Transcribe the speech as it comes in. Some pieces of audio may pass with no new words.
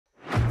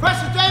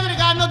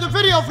another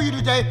video for you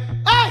today.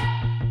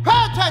 Hey,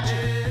 pay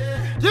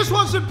attention. This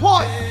one's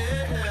important.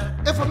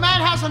 If a man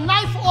has a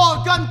knife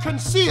or a gun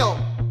concealed,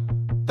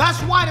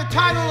 that's why the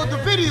title of the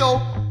video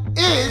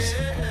is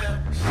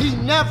He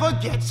Never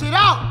Gets It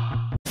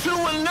Out. To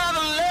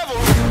another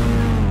level.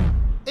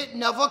 It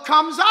never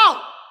comes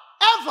out,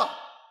 ever.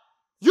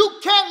 You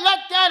can't let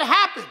that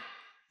happen.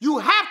 You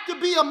have to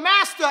be a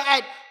master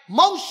at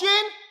motion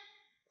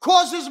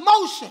causes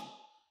motion.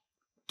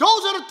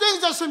 Those are the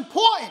things that's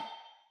important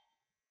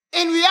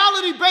in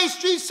reality-based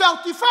street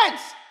self-defense.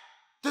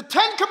 The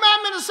 10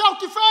 Commandments of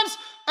self-defense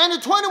and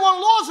the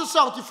 21 laws of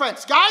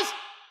self-defense, guys.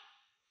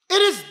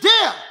 It is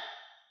there.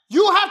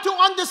 You have to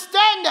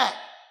understand that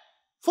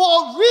for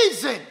a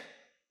reason.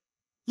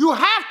 You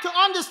have to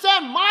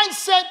understand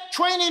mindset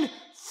training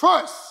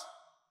first.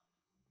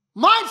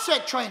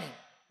 Mindset training.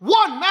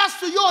 1,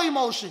 master your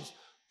emotions.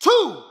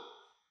 2,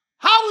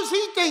 how is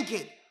he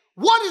thinking?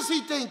 What is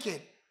he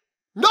thinking?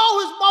 Know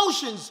his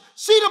motions.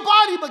 See the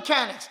body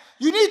mechanics.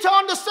 You need to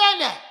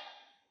understand that.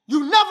 You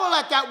never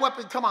let that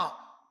weapon come out.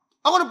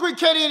 I want to bring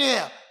Katie in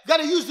here. Got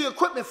to use the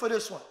equipment for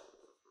this one.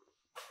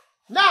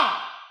 Now,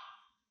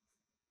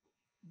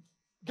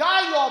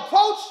 guy, you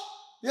approach,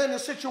 you're in a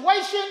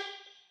situation,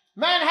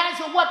 man has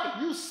a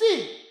weapon. You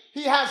see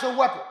he has a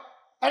weapon.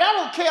 And I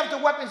don't care if the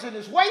weapon's in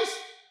his waist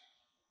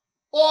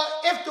or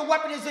if the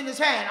weapon is in his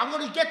hand. I'm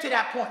going to get to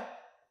that point.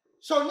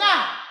 So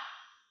now,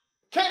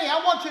 Kenny,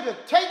 I want you to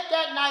take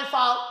that knife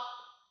out,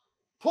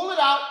 pull it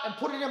out, and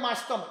put it in my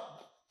stomach.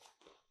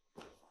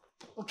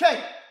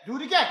 Okay, do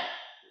it again.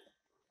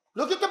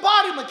 Look at the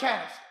body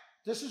mechanics.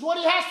 This is what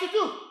he has to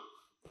do.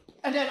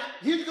 And then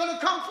he's going to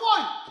come for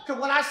you.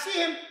 Because when I see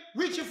him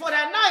reaching for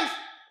that knife,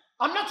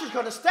 I'm not just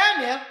going to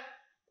stand there.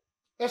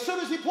 As soon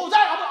as he pulls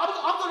out,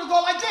 I'm going to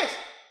go like this.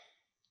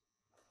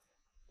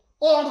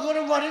 Or I'm going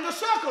to run in a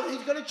circle.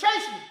 He's going to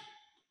chase me.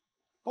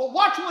 But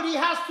watch what he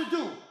has to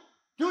do.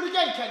 Do it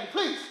again, Kenny,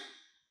 please.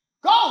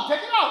 Go, take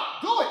it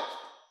out. Do it.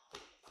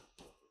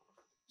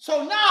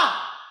 So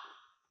now,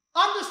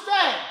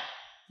 understand,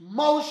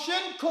 motion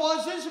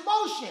causes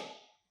motion.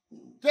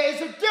 There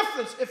is a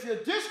difference. If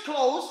you're this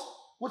close,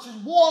 which is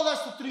more or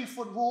less the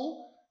 3-foot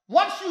rule,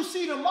 once you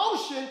see the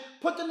motion,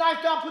 put the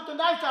knife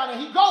down, and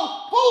he goes,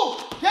 boom,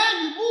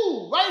 then you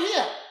move right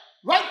here,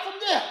 right from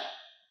there.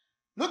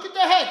 Look at the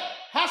head,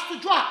 has to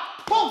drop.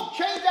 Boom,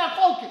 change that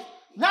focus.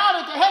 Now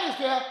that the head is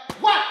there,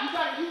 what? You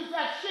got to use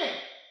that shit.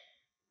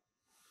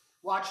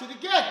 Watch it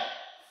again.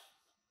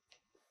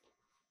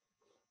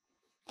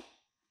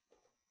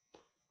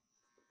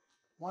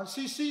 Once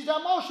he sees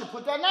that motion,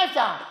 put that knife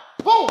down.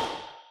 Boom.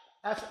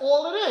 That's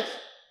all it is.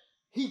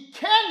 He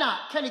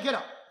cannot. Can he get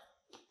up?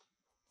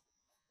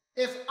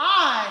 If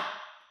I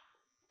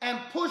am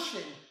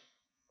pushing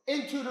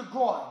into the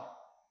groin,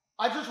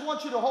 I just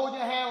want you to hold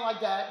your hand like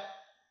that.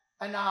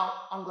 And now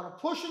I'm going to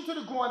push into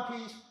the groin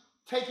piece,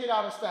 take it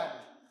out and stand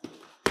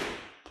it.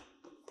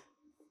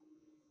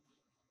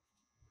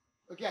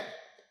 Again,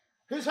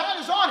 his hand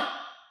is on it.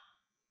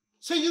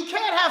 See, you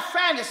can't have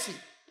fantasy.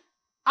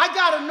 I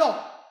got to know.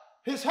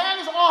 His hand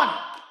is on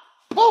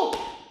it. Boom.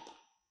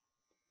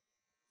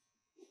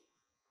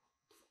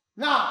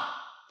 Now,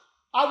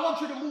 I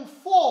want you to move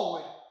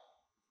forward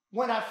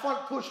when I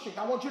front push kick.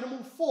 I want you to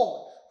move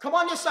forward. Come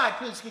on this side,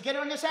 please. Can you get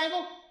it on this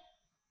angle?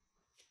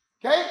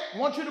 Okay? I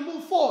want you to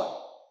move forward.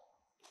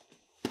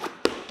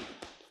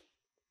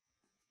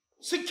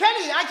 See,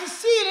 Kenny, I can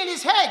see it in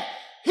his head.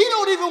 He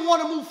don't even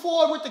want to move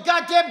forward with the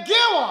goddamn gear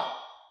on.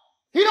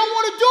 He don't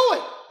want to do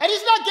it. And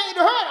he's not getting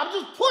hurt. I'm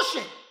just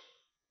pushing.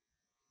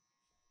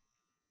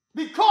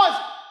 Because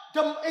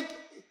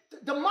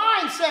the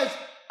mind says,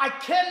 I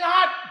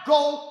cannot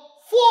go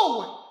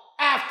forward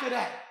after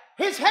that.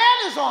 His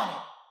hand is on it.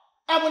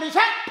 And when his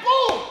hand,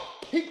 boom,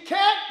 he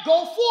can't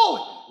go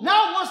forward.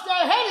 Now, once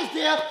that head is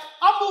there,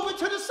 I'm moving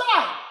to the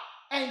side.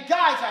 And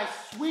guys, I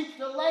sweep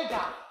the leg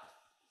out.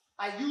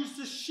 I use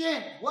the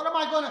shin. Why am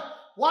I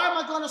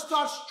going to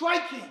start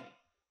striking?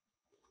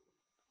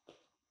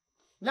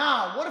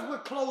 Now, what if we're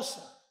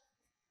closer?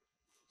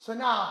 So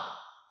now,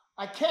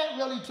 I can't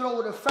really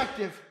throw an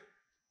effective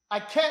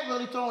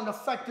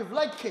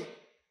leg kick.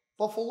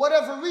 But for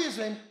whatever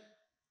reason,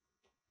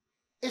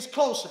 it's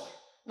closer.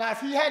 Now,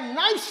 if he had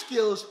knife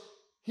skills,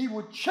 he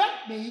would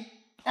check me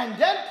and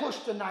then push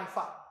the knife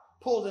out,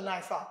 pull the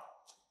knife out.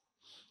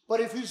 But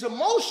if he's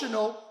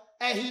emotional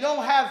and he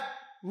don't have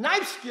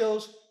knife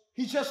skills,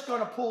 he's just going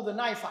to pull the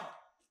knife out.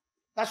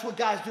 That's what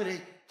guys do.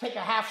 They take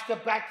a half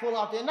step back, pull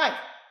out their knife.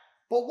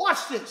 But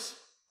watch this.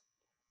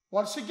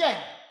 Once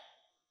again,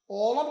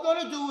 all I'm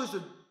going to do is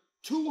a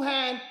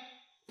 2-hand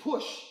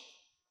push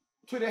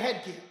to the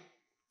headgear.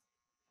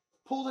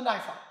 Pull the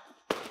knife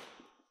out.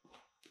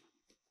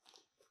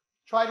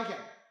 Try it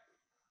again.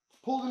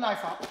 Pull the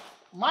knife out.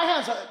 My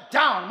hands are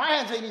down. My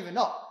hands ain't even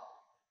up.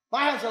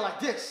 My hands are like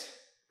this.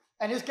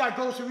 And this guy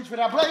goes to reach for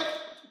that blade.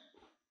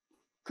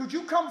 Could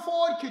you come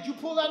forward? Could you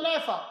pull that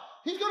knife out?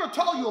 He's going to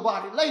tell you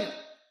about it later.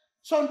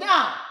 So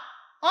now,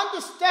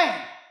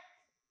 understand,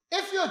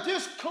 if you're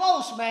this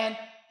close, man,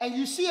 and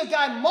you see a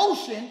guy in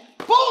motion,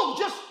 boom,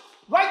 just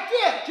right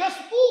there, just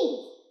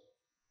move.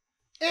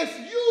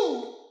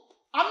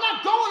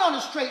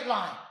 straight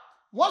line.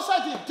 Once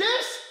I did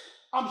this,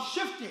 I'm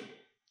shifting.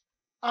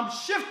 I'm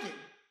shifting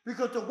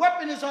because the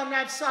weapon is on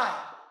that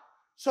side.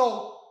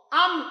 So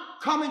I'm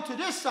coming to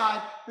this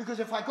side because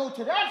if I go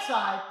to that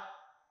side,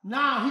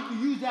 now he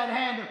can use that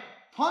hand to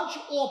punch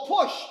or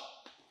push.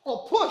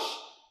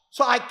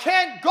 So I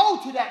can't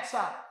go to that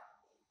side.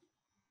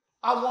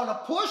 I want to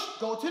push,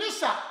 go to this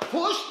side.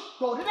 Push,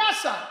 go to that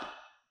side.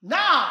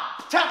 Now,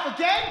 tap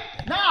again.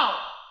 Now,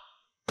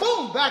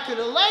 boom, back of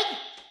the leg.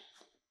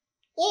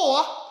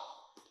 Or,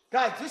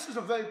 guys, this is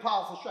a very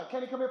powerful strike.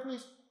 Can you come here,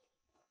 please?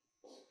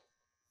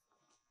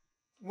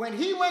 When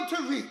he went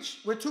to reach,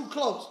 we're too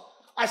close.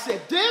 I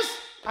said this,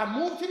 I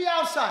moved to the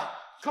outside.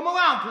 Come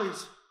around,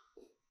 please.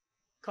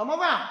 Come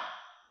around.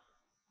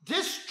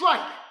 This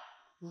strike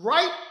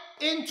right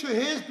into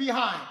his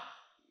behind.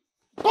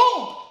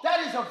 Boom! That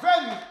is a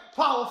very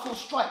powerful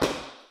strike.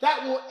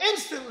 That will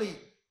instantly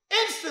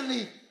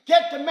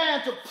get the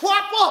man to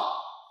prop up.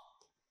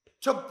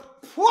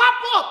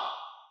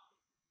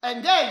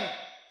 And then,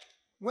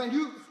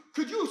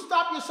 could you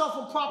stop yourself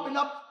from propping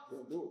up?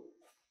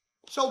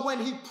 So when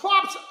he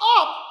props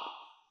up,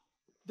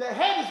 the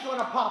head is going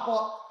to pop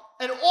up.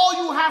 And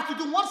all you have to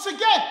do, once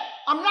again,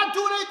 I'm not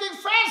doing anything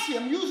fancy.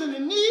 I'm using the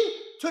knee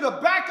to the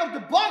back of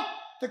the butt,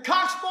 the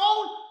cox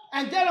bone,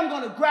 and then I'm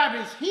going to grab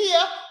his here,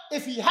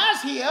 if he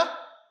has here,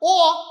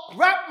 or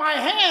wrap my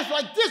hands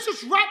like this.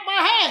 Just wrap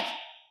my hands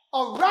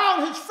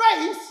around his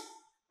face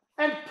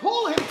and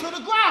pull him to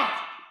the ground.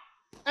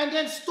 And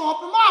then stomp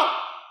him out.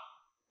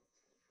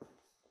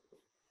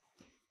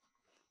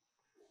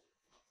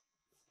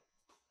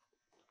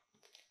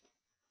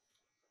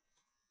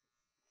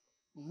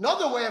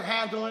 Another way of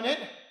handling it,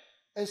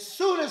 as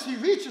soon as he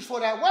reaches for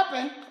that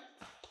weapon,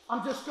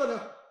 I'm just going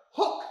to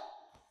hook.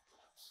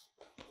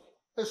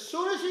 As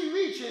soon as he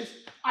reaches,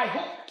 I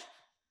hook.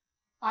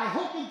 I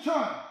hook and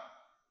turn.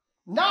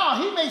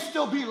 Now, he may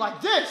still be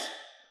like this,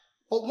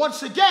 but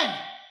once again,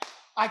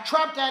 I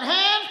trap that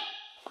hand,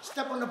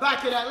 step on the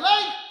back of that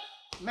leg,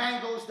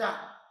 man goes down.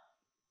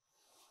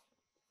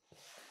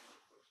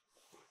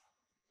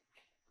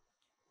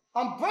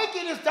 I'm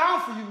breaking this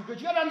down for you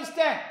because you got to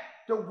understand,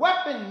 the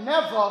weapon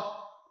never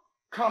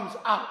comes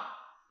out.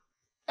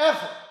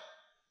 Ever.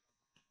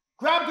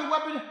 Grab the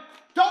weapon.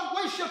 Don't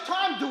waste your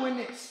time doing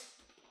this.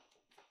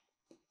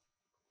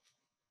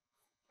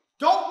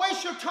 Don't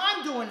waste your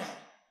time doing that.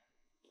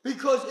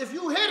 Because if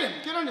you hit him,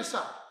 get on this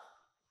side.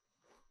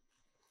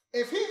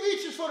 If he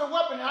reaches for the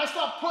weapon and I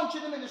start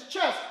punching him in his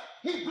chest,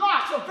 he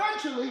blocks.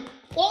 Eventually,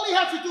 all he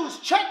has to do is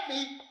check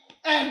me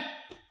and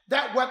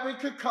that weapon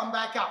could come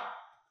back out.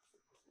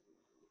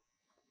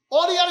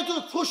 All he got to do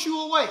is push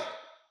you away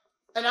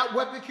and that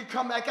weapon could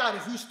come back out.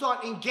 If you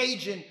start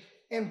engaging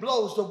in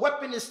blows, the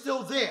weapon is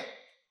still there.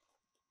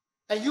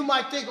 And you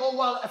might think, oh,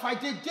 well, if I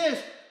did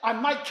this, I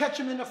might catch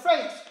him in the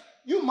face.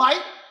 You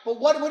might, but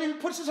what if he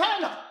puts his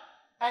hand up?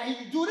 And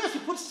he do this, he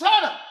puts his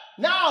hand up.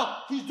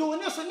 Now he's doing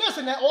this,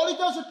 and then all he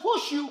does is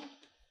push you,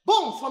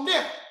 boom, from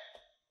there.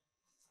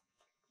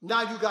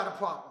 Now you got a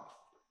problem.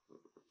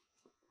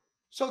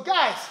 So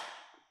guys,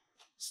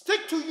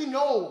 stick to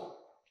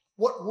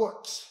what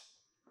works.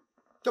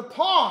 The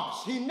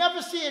palms, you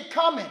never see it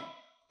coming.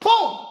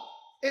 Boom,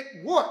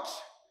 it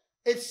works.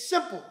 It's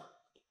simple.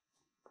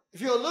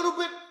 If you're a little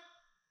bit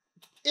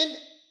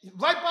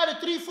right by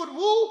the 3-foot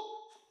rule,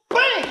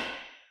 bang,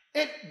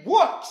 it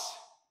works.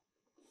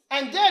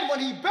 And then when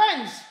he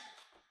bends,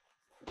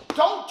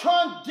 don't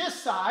turn this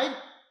side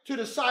to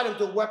the side of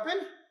the weapon.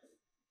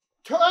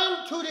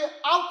 Turn to the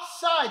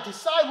outside, the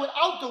side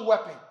without the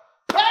weapon.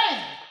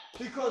 Bang!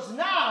 Because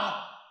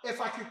now,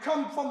 if I could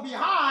come from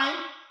behind,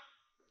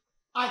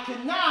 I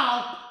can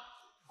now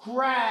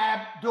grab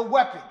the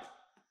weapon.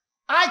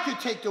 I could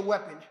take the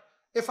weapon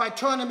if I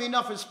turn him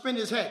enough and spin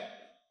his head.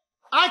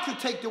 I could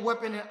take the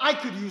weapon and I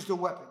could use the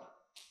weapon.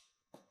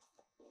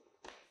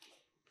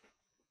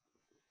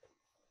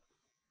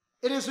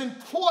 It is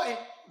important,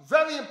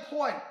 very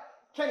important.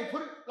 Kenny,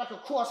 put it like a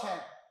cross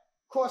hand.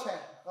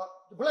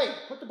 The blade.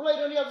 Put the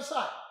blade on the other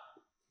side.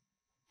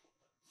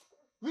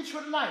 Reach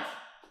for the knife.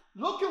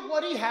 Look at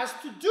what he has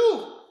to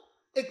do.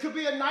 It could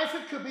be a knife,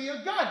 it could be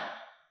a gun.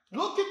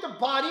 Look at the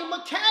body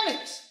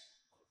mechanics.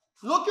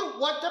 Look at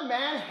what the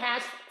man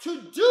has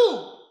to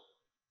do.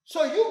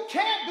 So you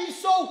can't be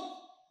so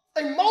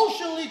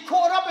emotionally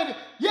caught up in it.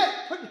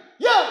 What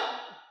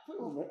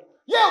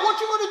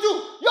you gonna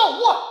do? Yo,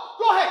 what?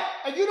 Go ahead.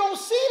 And you don't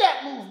see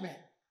that movement.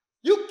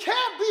 You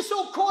can't be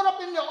so caught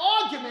up in the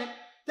argument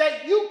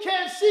that you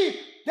can't see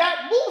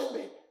that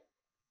movement.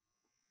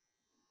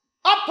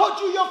 I punch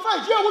you in your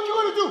face. Yeah, what you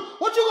gonna do?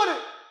 What you gonna?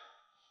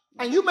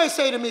 And you may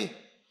say to me,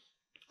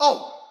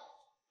 oh,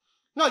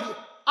 no,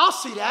 I'll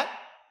see that.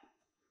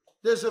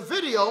 There's a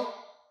video.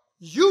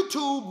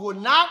 YouTube will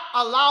not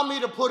allow me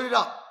to put it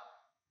up.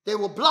 They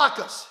will block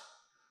us.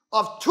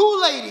 Of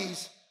two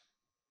ladies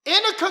in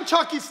a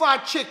Kentucky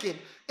Fried Chicken,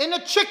 in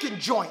a chicken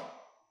joint.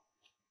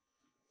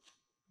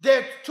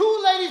 The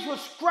two ladies were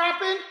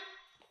scrapping,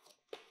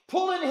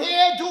 pulling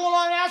hair, doing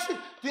all that.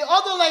 The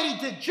other lady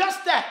did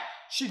just that.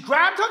 She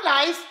grabbed her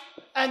knife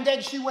and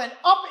then she went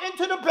up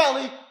into the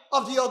belly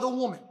of the other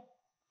woman.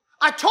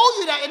 I told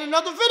you that in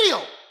another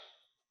video.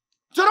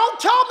 So don't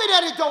tell me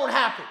that it don't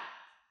happen.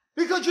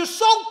 Because you're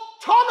so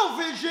tunnel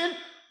vision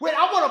when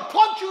I want to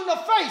punch you in the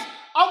face,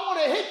 I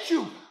want to hit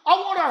you, I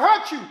want to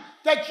hurt you,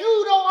 that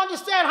you don't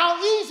understand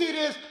how easy it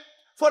is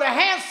for the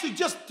hands to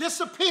just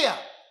disappear.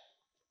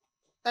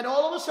 And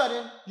all of a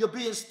sudden, you're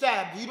being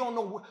stabbed. You don't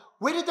know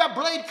where did that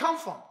blade come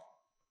from.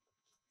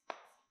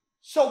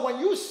 So when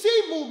you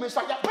see movements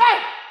like that,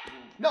 bang!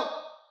 No.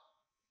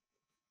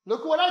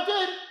 Look what I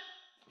did.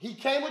 He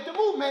came with the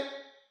movement,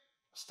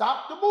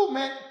 stopped the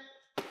movement,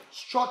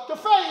 struck the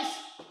face,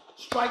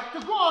 strike the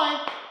groin,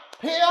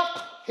 here,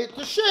 hit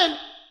the shin,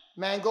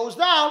 man goes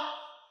down.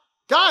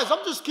 Guys,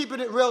 I'm just keeping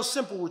it real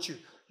simple with you.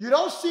 You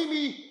don't see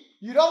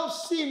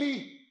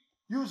me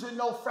using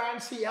no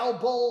fancy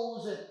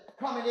elbows and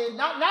coming in.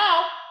 Not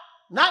now.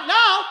 Not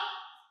now.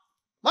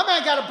 My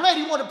man got a blade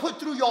he want to put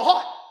through your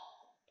heart.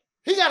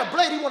 He got a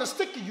blade he want to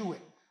stick to you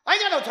with. I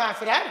ain't got no time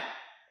for that.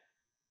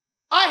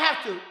 I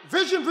have to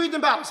vision, breathe,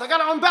 and balance. I got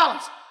to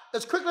unbalance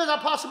as quickly as I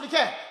possibly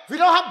can. If he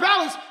don't have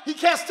balance, he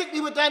can't stick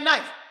me with that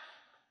knife.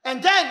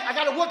 And then I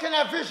got to work in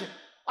that vision.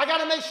 I got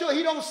to make sure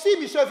he don't see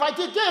me. So if I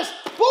did this,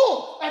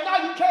 boom, and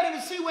now you can't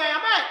even see where I'm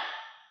at.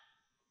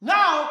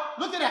 Now,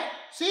 look at that.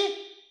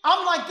 See?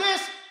 I'm like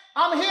this.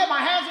 I'm here. My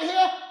hands are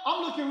here.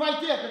 I'm looking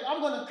right there because I'm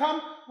going to come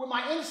with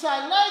my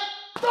inside leg.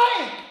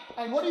 Bang!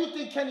 And what do you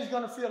think Kenny's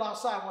going to feel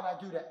outside when I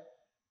do that?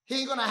 He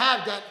ain't going to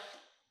have that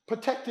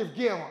protective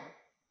gear on.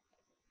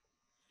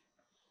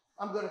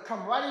 I'm going to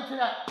come right into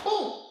that,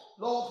 boom,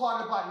 lower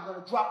part of the body. You're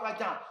going to drop right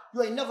down.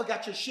 You ain't never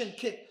got your shin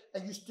kicked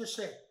and you just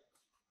say,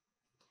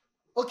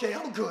 okay,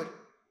 I'm good.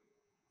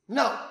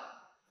 No,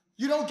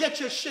 you don't get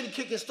your shin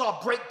kicked and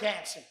start break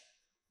dancing,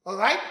 all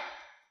right?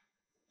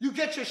 You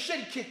get your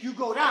shin kicked, you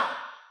go down.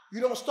 You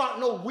don't start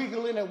no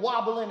wiggling and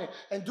wobbling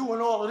and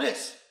doing all of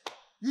this.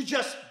 You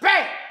just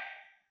bang.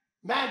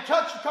 Man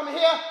touch, you come in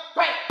here,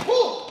 bang,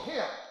 boom,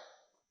 here.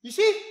 You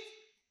see?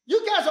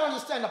 You guys don't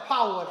understand the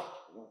power of that.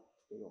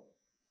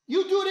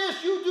 You do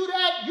this, you do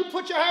that, you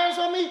put your hands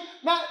on me,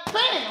 now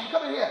bang, I'm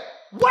coming here.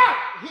 Whack,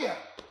 here,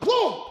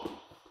 boom.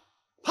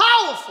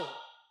 Powerful.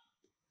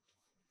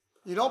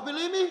 You don't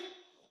believe me?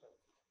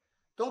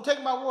 Don't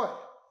take my word.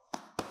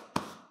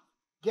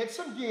 Get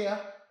some gear,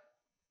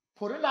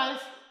 put a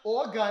knife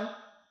or a gun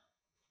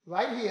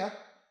right here,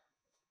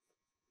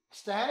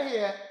 stand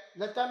here,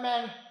 let that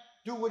man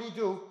do what he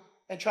do,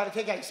 and try to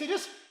take out. See,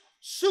 this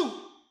suit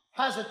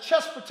has a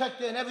chest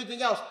protector and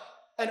everything else,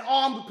 an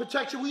arm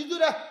protection. When you do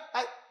that,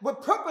 we're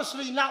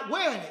purposely not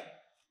wearing it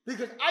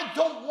because I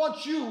don't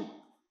want you,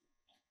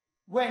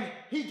 when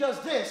he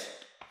does this,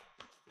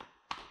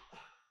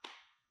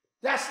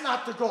 that's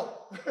not the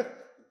goal.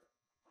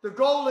 The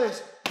goal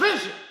is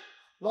vision.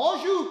 As long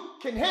as you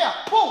can hear,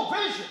 boom,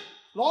 vision.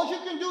 As long as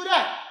you can do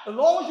that, as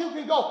long as you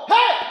can go,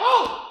 hey,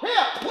 boom,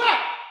 here, whack.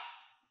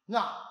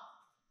 Now,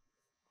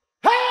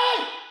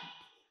 hey,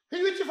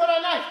 he reaching for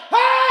that knife.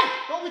 Hey,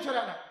 don't reach for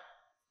that knife.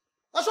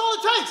 That's all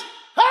it takes.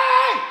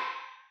 Hey,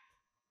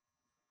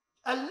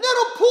 a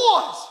little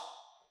pause.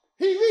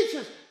 He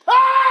reaches.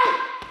 Hey,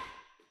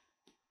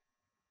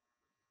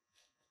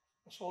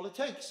 that's all it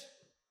takes.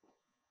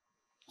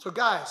 So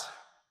guys,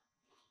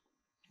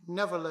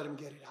 never let him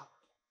get it out.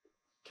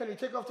 Kenny,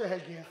 take off the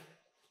headgear.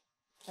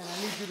 And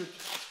I need you to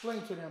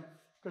explain to them,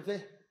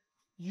 because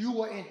you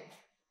were in it.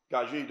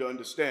 Guys, you need to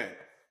understand,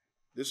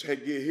 this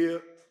headgear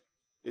here,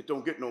 it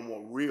don't get no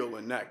more real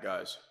than that,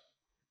 guys.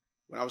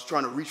 When I was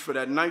trying to reach for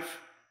that knife,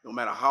 no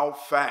matter how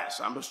fast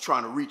I was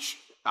trying to reach,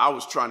 I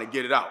was trying to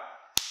get it out.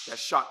 That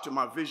shot to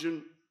my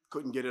vision,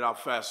 couldn't get it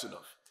out fast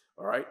enough,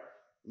 all right?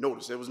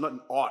 Notice, there was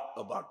nothing art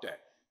about that.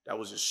 That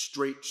was a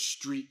straight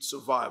street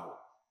survival.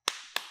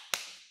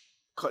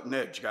 Cutting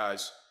edge,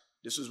 guys.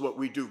 This is what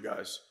we do,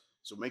 guys.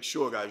 So make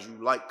sure, guys,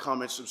 you like,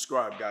 comment,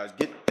 subscribe, guys.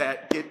 Get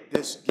that, get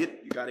this,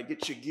 you gotta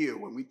get your gear.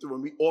 When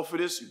we offer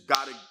this, you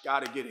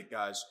gotta get it,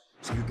 guys,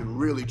 so you can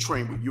really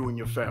train with you and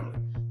your family.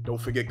 Don't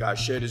forget, guys,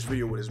 share this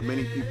video with as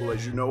many people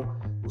as you know.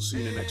 We'll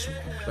see you in the next one.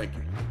 Thank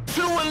you.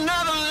 To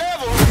another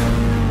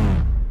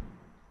level.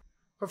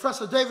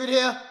 Professor David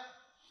here.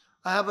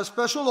 I have a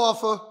special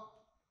offer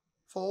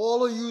for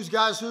all of you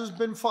guys who's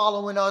been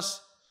following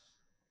us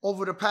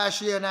over the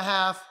past year and a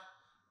half.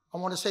 I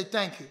want to say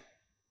thank you.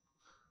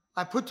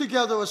 I put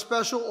together a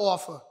special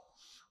offer.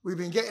 We've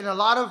been getting a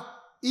lot of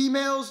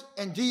emails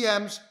and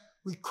DMs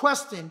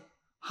requesting,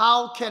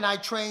 how can I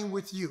train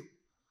with you?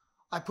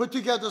 I put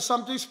together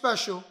something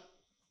special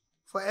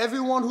for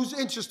everyone who's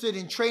interested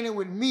in training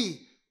with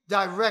me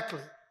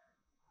directly.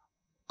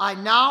 I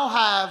now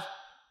have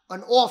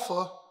an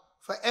offer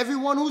for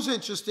everyone who's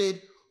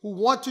interested who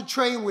want to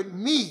train with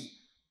me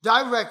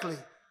directly.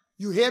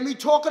 You hear me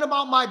talking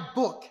about my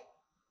book.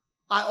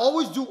 I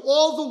always do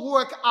all the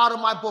work out of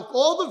my book.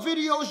 All the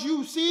videos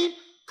you've seen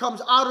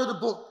comes out of the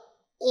book.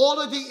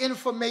 All of the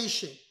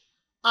information.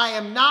 I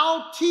am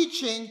now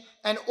teaching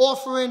and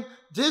offering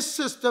this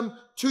system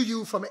to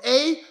you from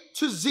A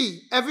to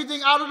Z.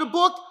 Everything out of the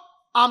book,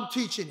 I'm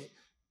teaching it.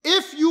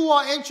 If you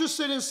are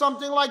interested in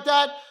something like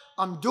that,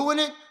 I'm doing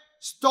it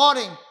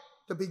starting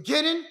the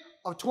beginning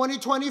of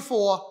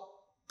 2024.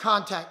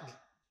 Contact me.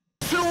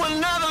 To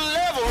another